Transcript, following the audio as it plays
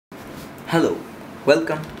Hello,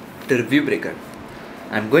 welcome to ReviewBreaker.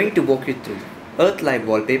 I'm going to walk you through Earth Live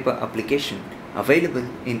Wallpaper application available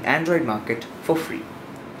in Android market for free.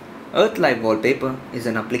 Earth Live Wallpaper is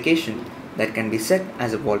an application that can be set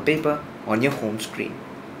as a wallpaper on your home screen.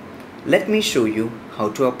 Let me show you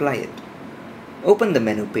how to apply it. Open the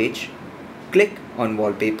menu page, click on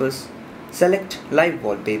Wallpapers, select Live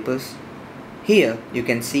Wallpapers. Here you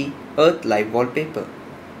can see Earth Live Wallpaper.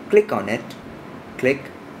 Click on it, click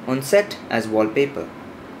on Set as Wallpaper.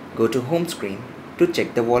 Go to Home Screen to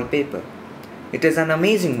check the wallpaper. It is an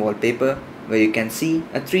amazing wallpaper where you can see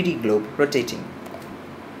a 3D globe rotating.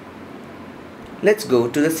 Let's go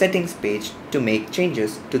to the settings page to make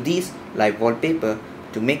changes to these live wallpaper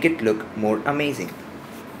to make it look more amazing.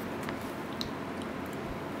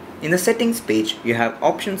 In the settings page, you have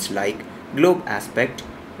options like globe aspect,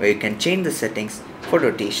 where you can change the settings for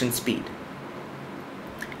rotation speed.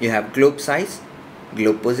 You have globe size,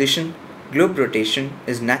 globe position, globe rotation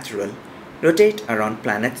is natural, rotate around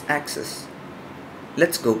planet's axis.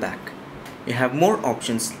 Let's go back. You have more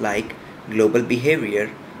options like global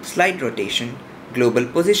behavior, slide rotation, global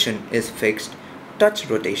position is fixed, touch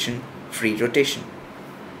rotation, free rotation.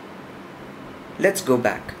 Let's go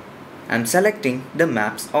back. I'm selecting the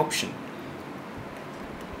maps option.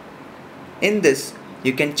 In this,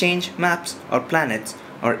 you can change maps or planets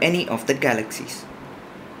or any of the galaxies.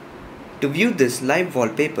 To view this live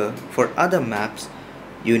wallpaper for other maps,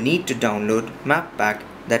 you need to download Map Pack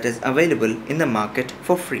that is available in the market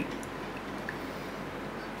for free.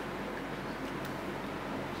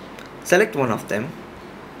 Select one of them.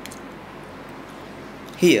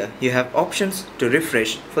 Here you have options to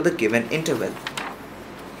refresh for the given interval.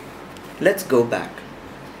 Let's go back.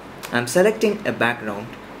 I'm selecting a background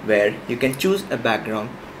where you can choose a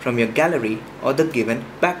background from your gallery or the given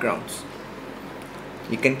backgrounds.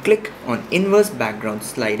 You can click on inverse background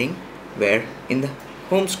sliding, where in the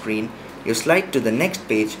home screen you slide to the next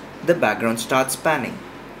page, the background starts panning.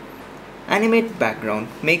 Animate background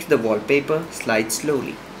makes the wallpaper slide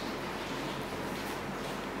slowly.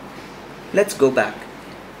 Let's go back.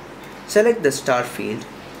 Select the star field,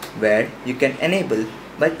 where you can enable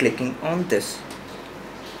by clicking on this.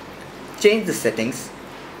 Change the settings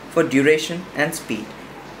for duration and speed.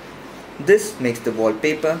 This makes the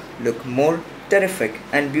wallpaper look more terrific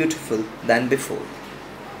and beautiful than before.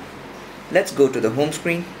 Let's go to the home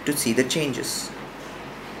screen to see the changes.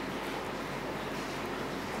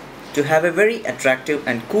 To have a very attractive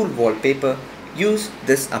and cool wallpaper, use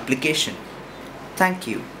this application. Thank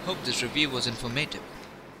you. Hope this review was informative.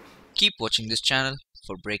 Keep watching this channel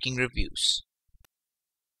for breaking reviews.